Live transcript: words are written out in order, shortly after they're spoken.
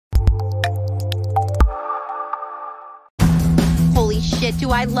it, do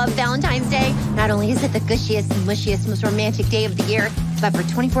I love Valentine's Day. Not only is it the gushiest and mushiest, most romantic day of the year, but for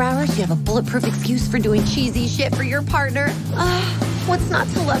 24 hours, you have a bulletproof excuse for doing cheesy shit for your partner. What's not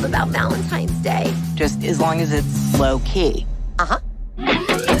to love about Valentine's Day? Just as long as it's low-key. Uh-huh. You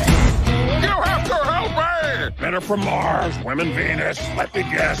have to help me! Men are from Mars, women Venus. Let me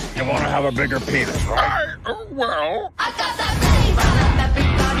guess, you want to have a bigger penis, right? Well... I got that flavor!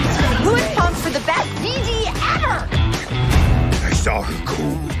 Who is pumped for the best DD ever? I saw her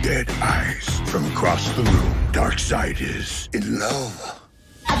cool, dead eyes from across the room. Dark side is in love.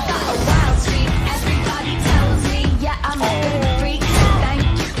 I got a wild streak, everybody tells me, yeah, I'm a good freak. Thank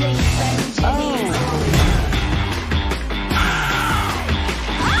you, please, thank you.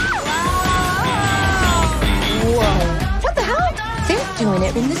 Whoa. What the hell? They're doing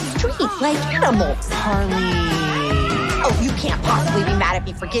it in the street like animals. Harley. Oh, you can't possibly be mad at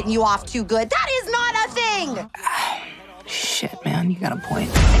me for getting you off too good. That is not a thing. Shit, man, you got a point.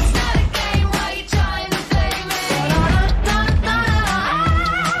 It's not